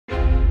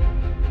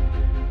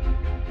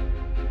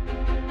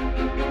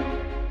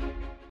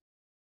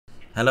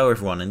Hello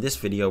everyone, in this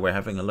video we're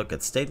having a look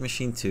at State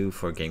Machine 2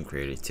 for Game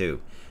Creator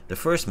 2. The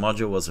first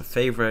module was a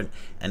favorite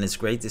and it's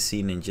great to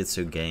see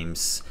Ninjitsu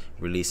Games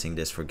releasing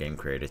this for Game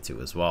Creator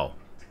 2 as well.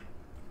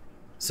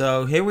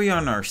 So here we are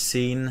on our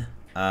scene.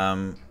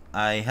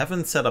 I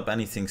haven't set up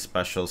anything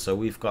special, so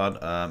we've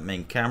got a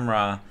main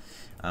camera,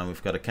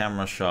 we've got a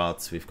camera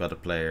shot, we've got a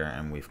player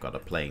and we've got a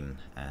plane,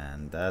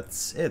 and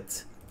that's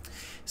it.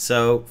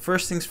 So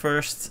first things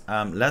first,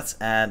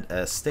 let's add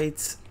a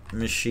State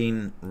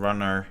Machine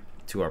runner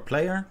to our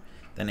player.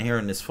 Then here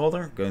in this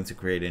folder, going to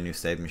create a new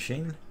state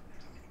machine.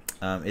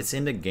 It's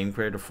in the Game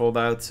Creator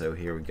foldout, so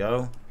here we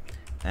go.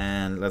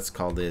 And let's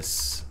call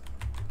this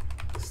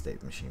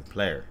state machine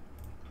player.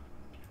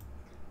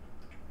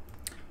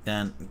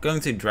 Then I'm going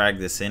to drag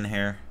this in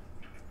here,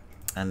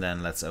 and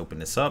then let's open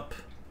this up.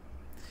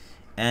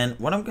 And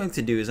what I'm going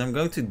to do is I'm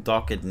going to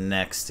dock it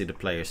next to the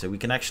player so we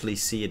can actually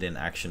see it in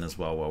action as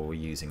well while we're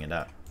using it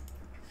up.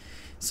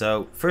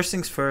 So first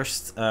things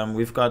first,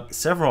 we've got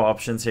several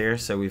options here.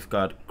 So we've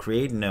got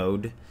create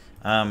node,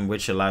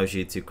 which allows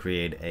you to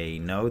create a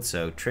node.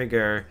 So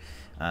trigger,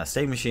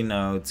 state machine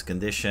nodes,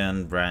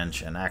 condition,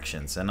 branch, and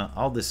actions. And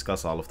I'll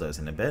discuss all of those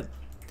in a bit.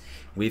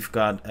 We've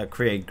got a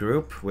create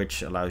group,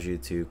 which allows you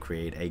to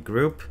create a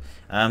group.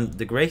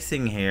 The great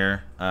thing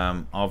here,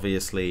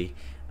 obviously,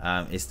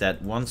 is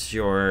that once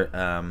your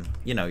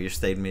your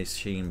state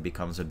machine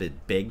becomes a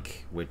bit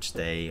big, which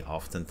they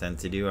often tend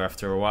to do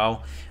after a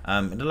while,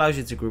 it allows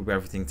you to group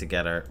everything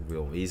together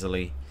real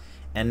easily.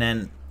 And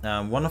then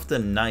one of the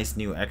nice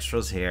new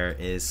extras here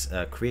is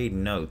create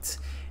nodes.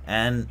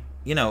 And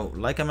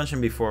like I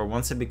mentioned before,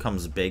 once it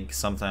becomes big,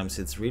 sometimes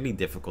it's really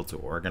difficult to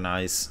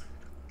organize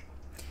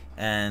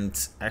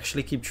and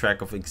actually keep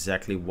track of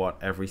exactly what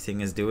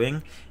everything is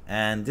doing,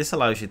 and this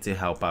allows you to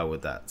help out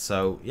with that.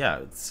 So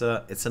yeah, it's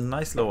a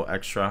nice little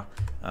extra,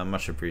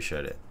 much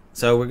appreciated.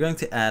 So we're going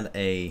to add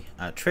a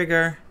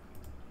trigger.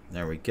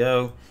 There we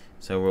go.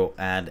 So we'll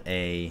add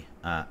a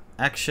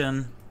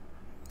action,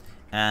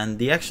 and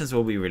the actions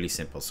will be really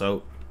simple.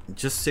 So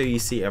just so you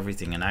see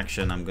everything in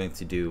action, I'm going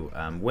to do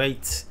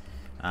wait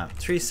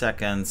 3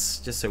 seconds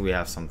just so we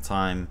have some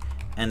time,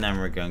 and then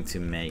we're going to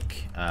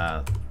make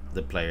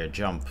the player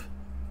jump,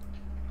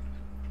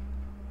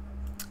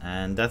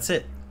 and that's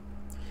it.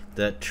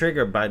 The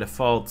trigger by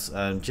default,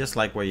 just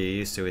like what you're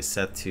used to, is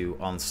set to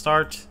on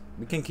start.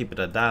 We can keep it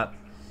at that,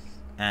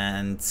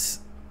 and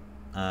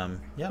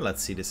yeah,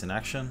 let's see this in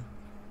action.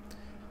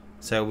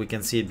 So we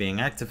can see it being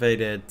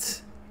activated,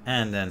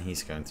 and then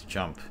he's going to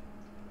jump.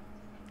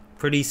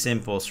 Pretty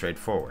simple,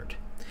 straightforward.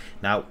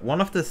 Now,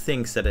 one of the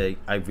things that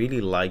I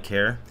really like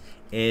here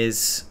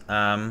is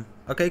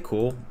okay,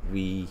 cool,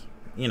 we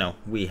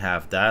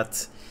have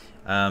that.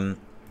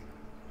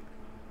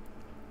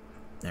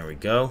 There we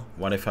go.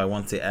 What if I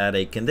want to add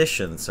a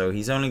condition? So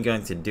he's only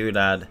going to do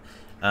that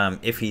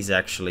if he's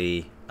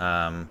actually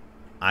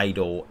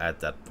idle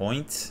at that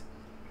point.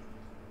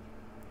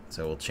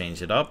 So we'll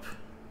change it up.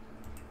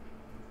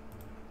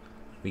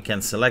 We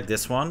can select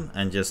this one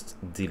and just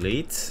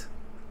delete.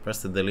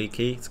 Press the delete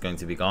key, it's going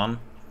to be gone.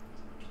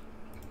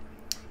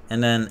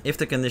 And then if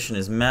the condition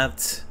is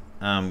met,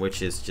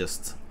 which is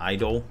just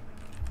idle,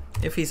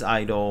 if he's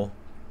idle,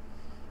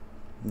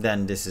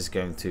 then this is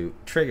going to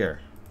trigger.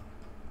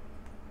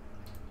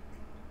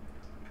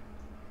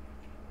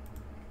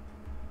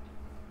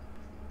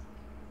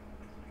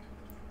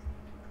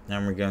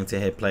 Then we're going to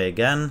hit play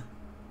again,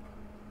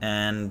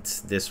 and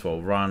this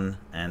will run,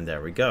 and there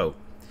we go.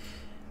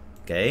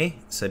 Okay,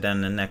 so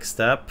then the next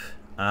step,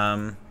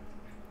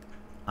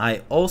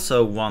 I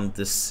also want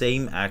the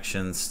same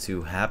actions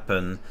to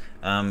happen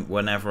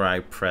whenever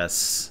I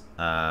press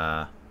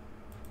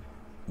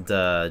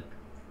the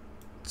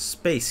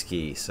space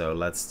key. So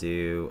let's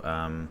do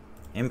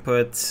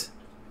input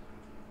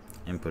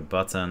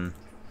button,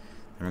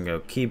 and we go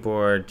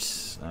keyboard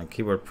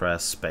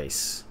press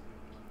space.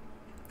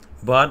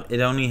 But it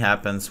only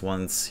happens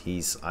once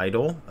he's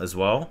idle as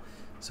well.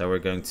 So we're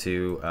going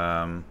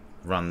to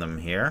run them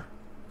here.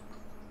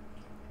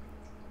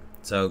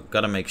 So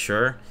gotta make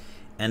sure.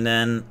 And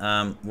then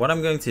what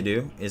I'm going to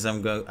do is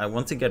I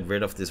want to get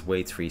rid of this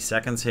wait 3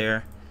 seconds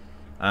here.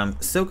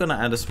 Still gonna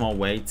add a small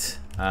wait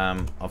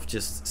of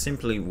just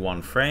simply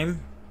 1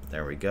 frame.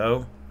 There we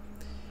go.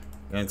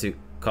 Going to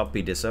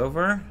copy this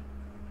over.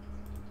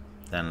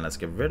 Then let's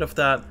get rid of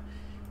that.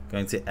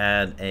 Going to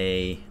add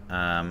a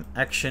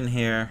action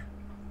here.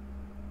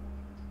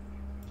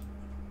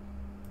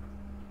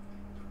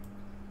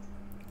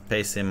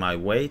 Paste in my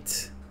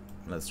wait.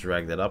 Let's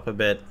drag that up a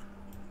bit.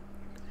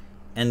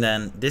 And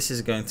then this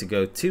is going to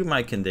go to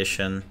my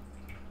condition.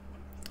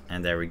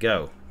 And there we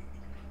go.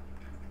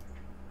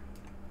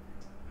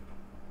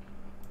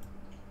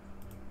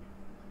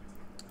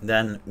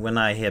 Then when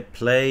I hit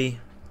play,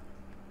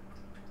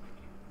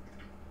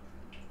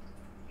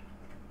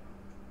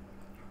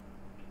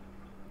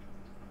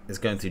 it's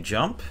going to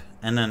jump.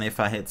 And then if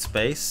I hit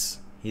space,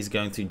 he's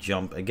going to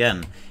jump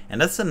again. And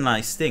that's a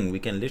nice thing. We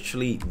can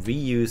literally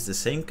reuse the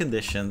same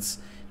conditions,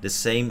 the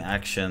same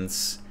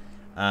actions,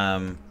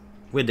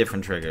 with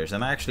different triggers,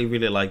 and I actually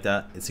really like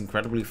that. It's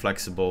incredibly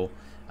flexible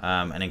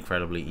and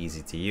incredibly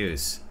easy to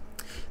use.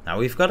 Now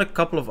we've got a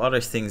couple of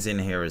other things in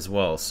here as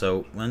well.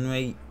 So when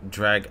we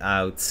drag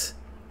out,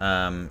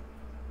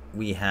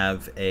 we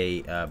have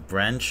a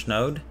branch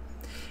node,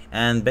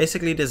 and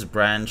basically this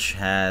branch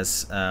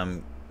has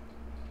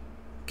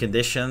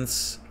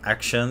conditions,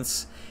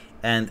 actions,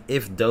 and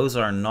if those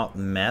are not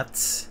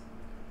met,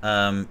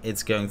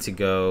 it's going to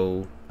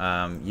go,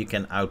 you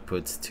can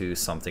output to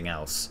something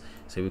else.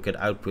 So we could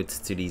output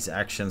to these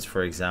actions,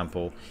 for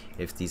example,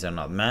 if these are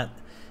not met.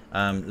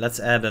 Let's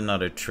add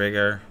another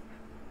trigger.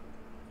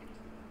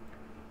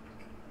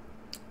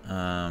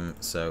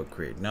 So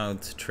create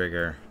node,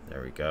 trigger,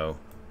 there we go.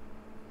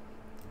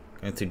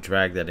 I'm going to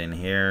drag that in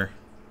here.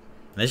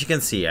 And as you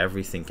can see,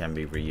 everything can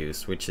be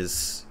reused, which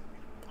is,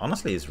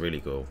 honestly, is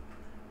really cool.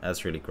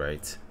 That's really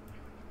great.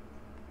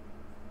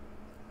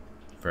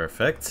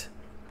 Perfect.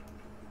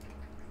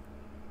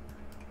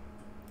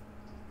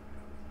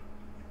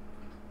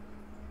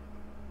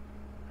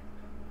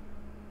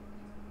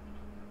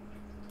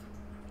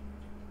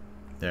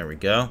 There we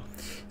go.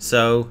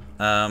 So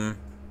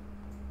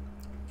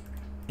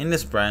in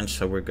this branch,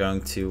 so we're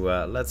going to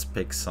let's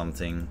pick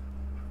something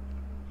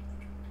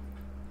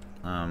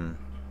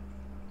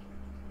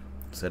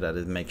so that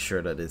it makes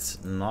sure that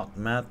it's not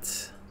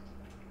met.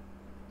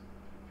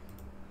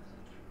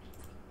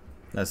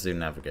 Let's do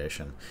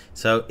navigation.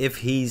 So if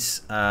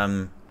he's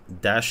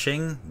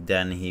dashing,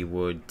 then he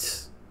would,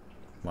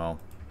 well,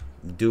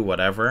 do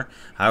whatever.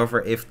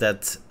 However, if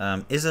that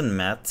isn't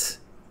met,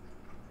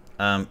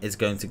 it's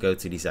going to go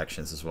to these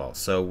actions as well.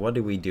 So what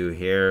do we do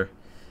here?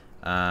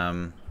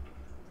 So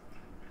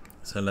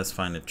let's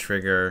find a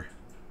trigger.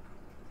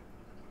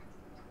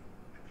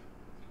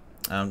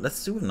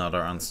 Let's do another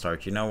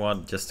unstart. You know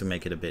what? Just to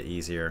make it a bit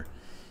easier,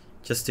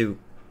 just to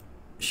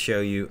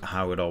show you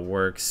how it all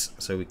works.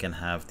 So we can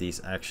have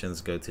these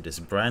actions go to this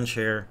branch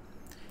here,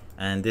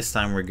 and this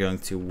time we're going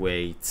to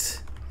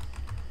wait.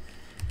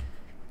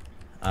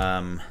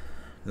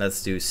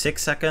 Let's do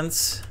 6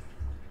 seconds.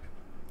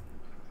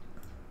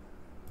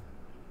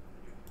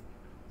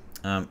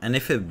 And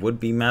if it would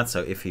be met,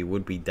 so if he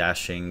would be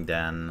dashing,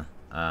 then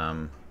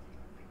I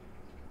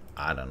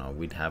don't know,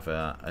 we'd have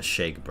a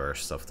shake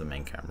burst of the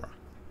main camera.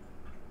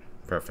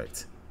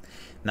 Perfect.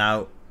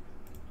 Now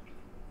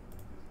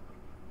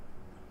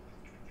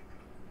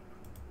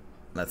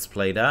let's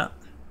play that.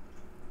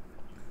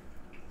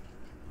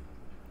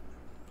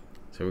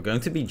 So we're going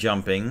to be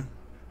jumping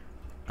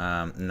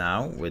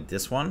now with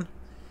this one.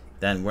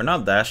 Then we're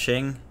not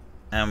dashing,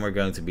 and we're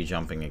going to be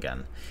jumping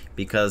again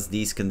because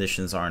these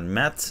conditions aren't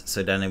met,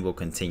 so then it will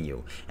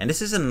continue. And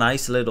this is a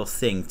nice little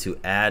thing to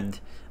add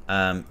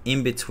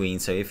in between.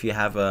 So if you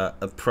have a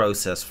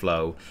process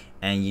flow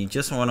and you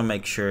just want to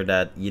make sure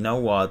that, you know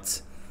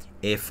what,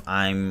 if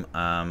I'm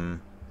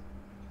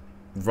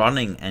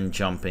running and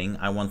jumping,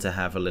 I want to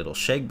have a little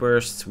shake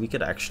burst, we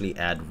could actually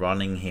add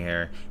running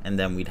here, and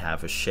then we'd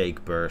have a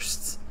shake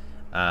burst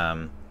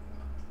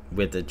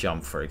with the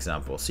jump, for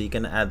example. So you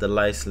can add the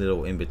nice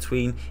little in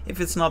between.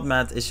 If it's not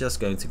met, it's just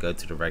going to go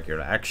to the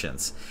regular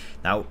actions.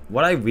 Now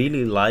what I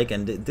really like,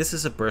 and this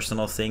is a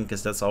personal thing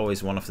because that's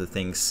always one of the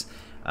things,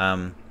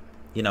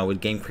 you know,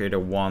 with Game Creator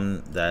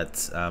 1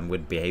 that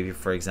with behavior,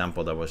 for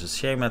example, that was a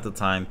shame at the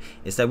time,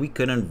 is that we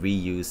couldn't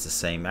reuse the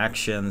same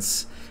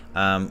actions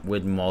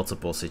with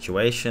multiple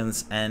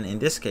situations, and in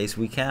this case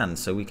we can.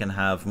 So we can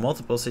have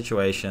multiple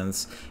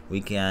situations, we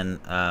can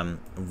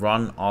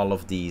run all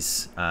of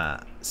these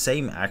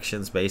same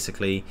actions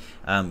basically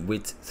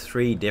with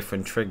 3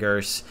 different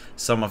triggers.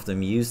 Some of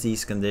them use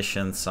these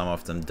conditions, some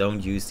of them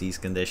don't use these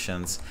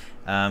conditions,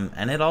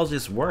 and it all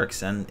just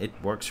works, and it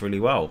works really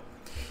well.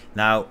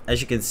 Now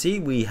as you can see,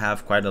 we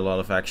have quite a lot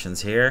of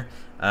actions here,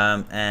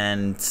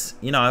 and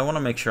you know, I want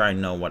to make sure I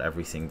know what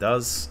everything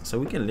does, so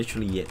we can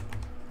literally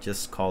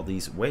just call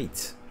these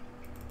wait,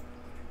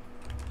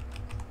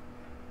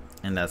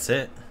 and that's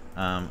it.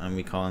 And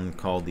we can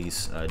call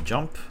these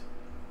jump,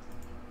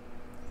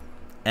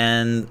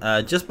 and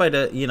just by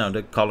the, you know,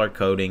 the color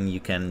coding, you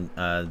can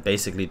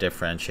basically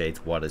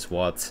differentiate what is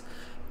what.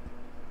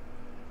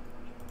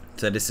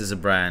 So this is a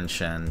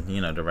branch, and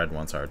you know, the red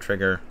ones are a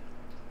trigger,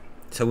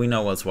 so we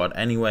know what's what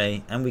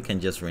anyway, and we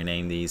can just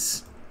rename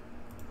these,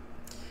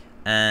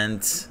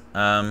 and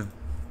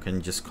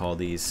can just call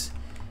these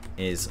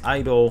is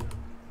idle.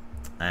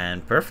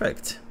 And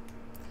perfect.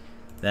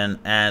 Then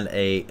add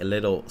a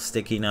little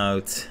sticky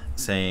note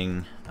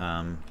saying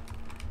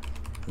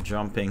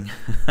jumping.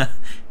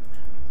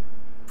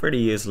 Pretty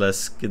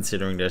useless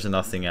considering there's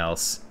nothing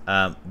else,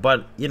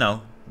 but you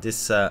know,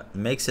 this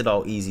makes it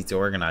all easy to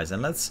organize.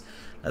 And let's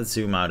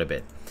zoom out a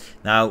bit.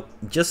 Now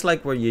just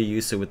like what you're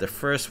used to with the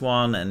first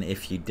one, and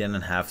if you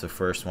didn't have the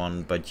first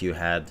one but you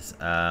had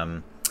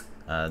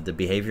the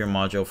behavior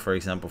module, for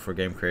example, for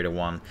Game Creator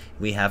 1,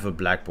 we have a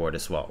blackboard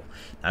as well.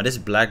 Now this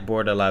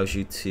blackboard allows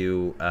you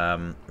to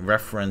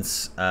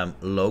reference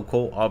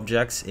local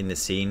objects in the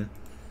scene.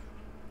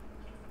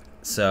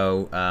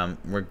 So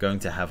we're going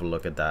to have a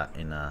look at that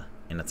in a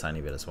tiny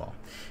bit as well.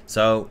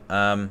 So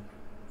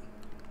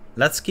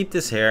let's keep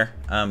this here,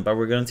 but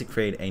we're going to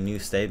create a new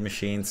state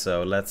machine.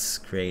 So let's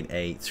create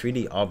a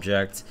 3D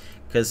object,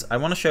 because I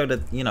want to show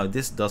that, you know,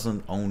 this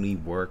doesn't only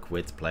work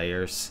with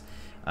players.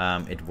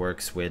 It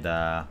works with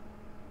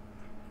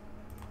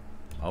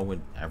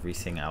with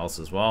everything else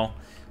as well.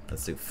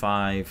 Let's do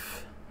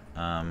 5.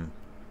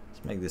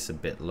 Let's make this a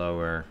bit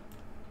lower.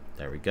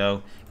 There we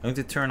go. I'm going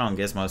to turn on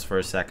gizmos for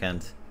a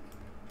second.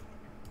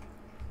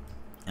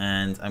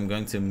 And I'm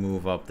going to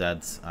move up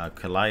that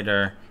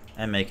collider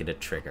and make it a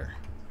trigger.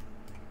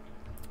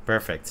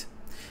 Perfect.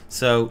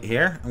 So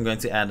here I'm going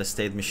to add a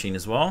state machine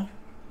as well.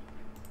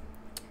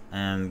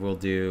 And we'll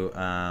do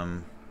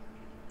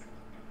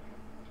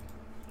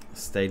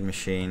state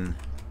machine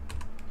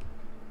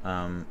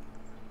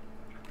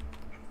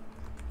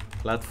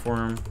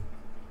platform.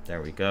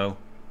 There we go.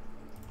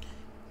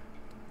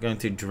 Going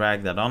to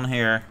drag that on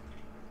here.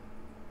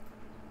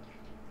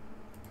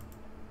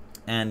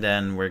 And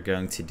then we're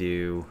going to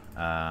do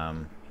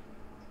oh,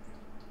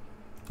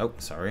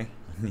 sorry,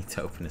 I need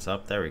to open this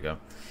up. There we go.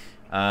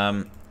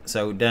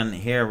 So then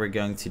here we're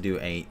going to do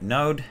a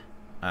node,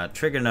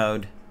 trigger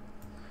node,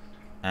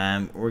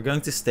 and we're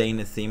going to stay in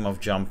the theme of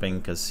jumping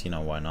because, you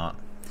know, why not.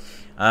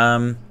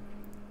 And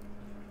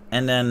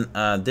then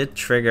the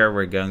trigger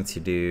we're going to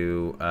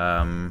do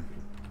where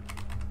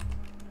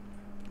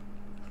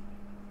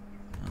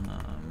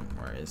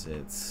is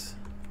it?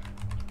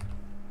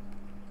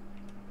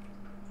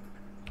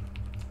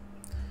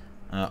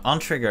 On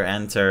trigger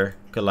enter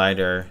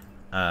collider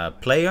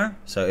player.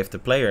 So if the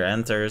player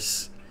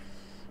enters,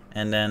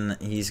 and then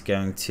he's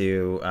going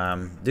to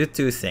do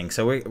 2 things.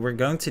 So we're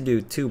going to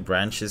do 2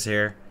 branches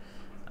here.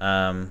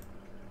 So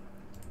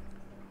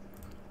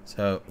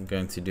I'm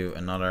going to do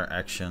another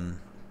action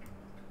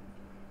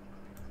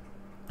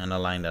and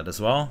align that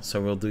as well. So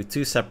we'll do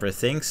 2 separate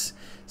things.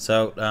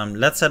 So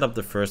let's set up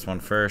the first one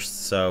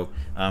first. So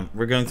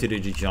we're going to do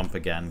the jump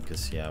again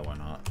because, yeah, why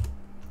not?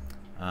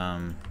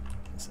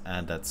 Let's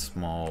add that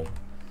small.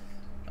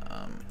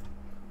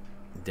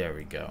 There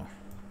we go.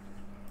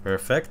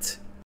 Perfect.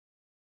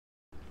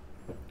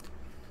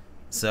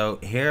 So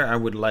here I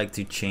would like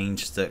to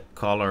change the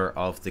color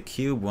of the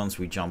cube once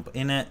we jump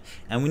in it,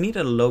 and we need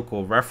a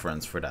local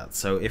reference for that.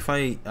 So if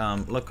I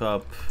look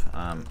up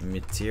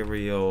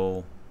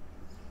material,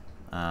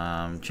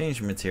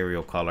 change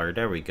material color,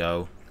 there we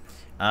go.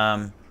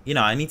 You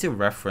know, I need to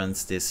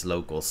reference this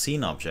local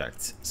scene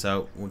object.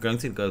 So we're going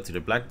to go to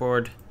the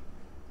blackboard,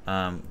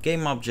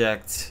 game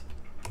object,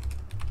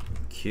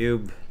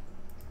 cube,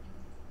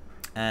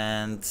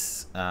 and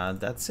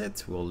that's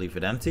it. We'll leave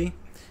it empty.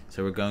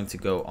 So we're going to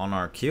go on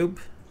our cube.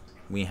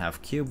 We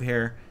have cube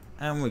here,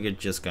 and we're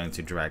just going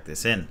to drag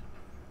this in.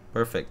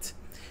 Perfect.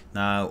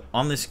 Now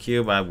on this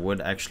cube, I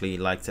would actually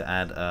like to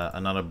add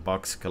another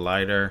box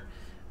collider,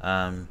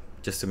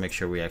 just to make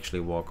sure we actually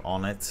walk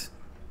on it.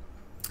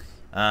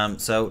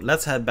 So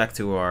let's head back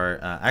to our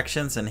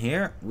actions, and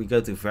here we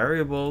go to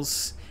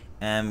variables,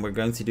 and we're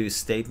going to do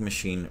state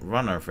machine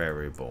runner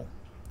variable.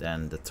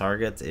 Then the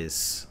target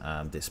is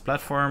this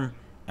platform,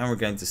 and we're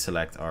going to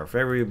select our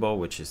variable,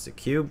 which is the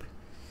cube.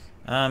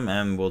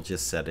 And we'll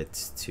just set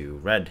it to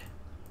red.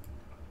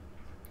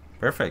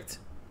 Perfect.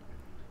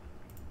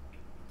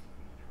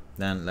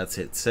 Then let's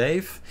hit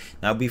save.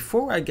 Now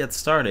before I get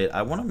started,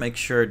 I want to make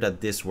sure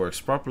that this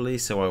works properly,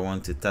 so I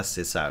want to test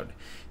this out.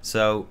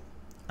 So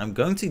I'm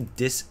going to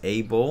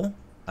disable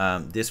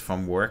this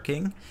from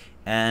working,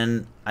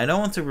 and I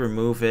don't want to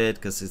remove it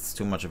because it's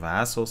too much of a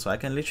hassle, so I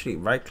can literally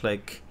right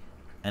click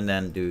and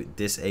then do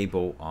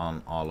disable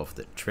on all of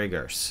the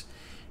triggers.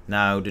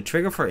 Now the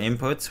trigger for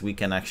inputs, we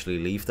can actually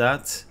leave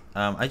that.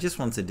 I just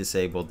want to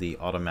disable the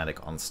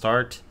automatic on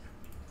start.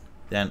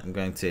 Then I'm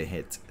going to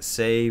hit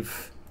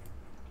save,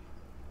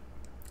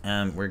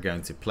 and we're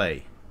going to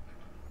play.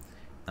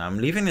 Now I'm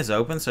leaving this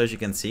open, so as you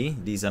can see,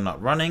 these are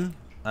not running.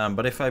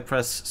 But if I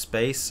press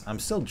space, I'm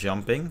still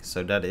jumping,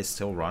 so that is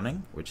still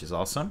running, which is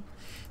awesome.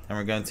 Then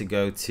we're going to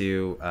go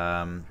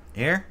to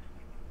here,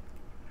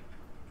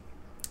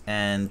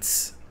 and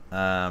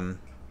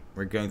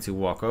we're going to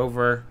walk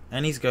over,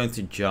 and he's going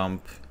to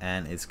jump,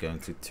 and it's going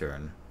to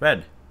turn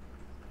red.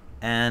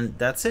 And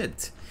that's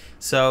it.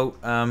 So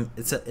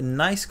it's a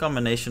nice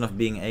combination of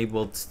being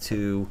able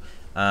to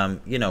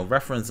you know,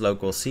 reference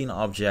local scene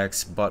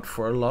objects, but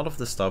for a lot of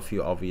the stuff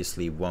you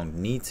obviously won't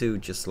need to,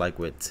 just like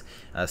with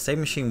State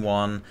Machine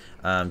 1,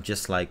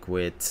 just like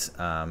with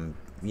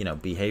you know,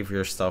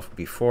 behavior stuff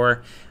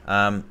before,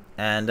 and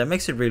that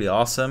makes it really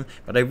awesome.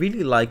 But I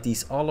really like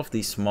all of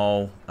these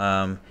small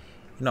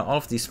you know, all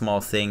of these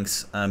small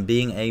things,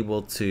 being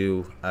able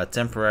to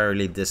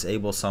temporarily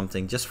disable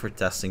something just for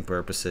testing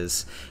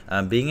purposes,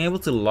 being able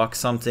to lock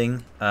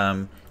something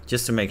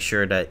just to make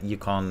sure that you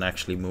can't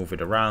actually move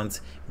it around.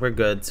 We're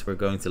good. We're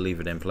going to leave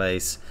it in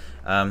place.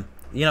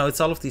 You know, it's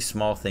all of these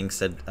small things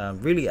that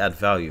really add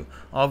value.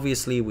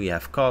 Obviously, we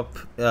have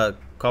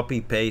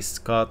copy,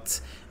 paste, cut,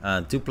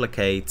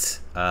 duplicate,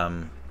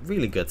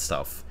 really good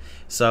stuff.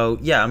 So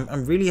yeah,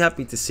 I'm really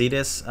happy to see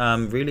this.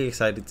 I'm really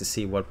excited to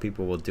see what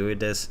people will do with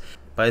this.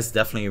 but it's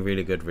definitely a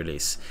really good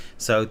release.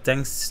 So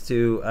thanks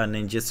to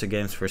Ninjutsu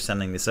Games for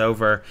sending this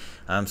over,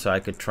 so I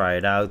could try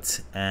it out.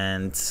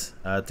 And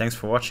thanks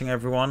for watching,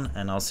 everyone,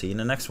 and I'll see you in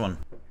the next one.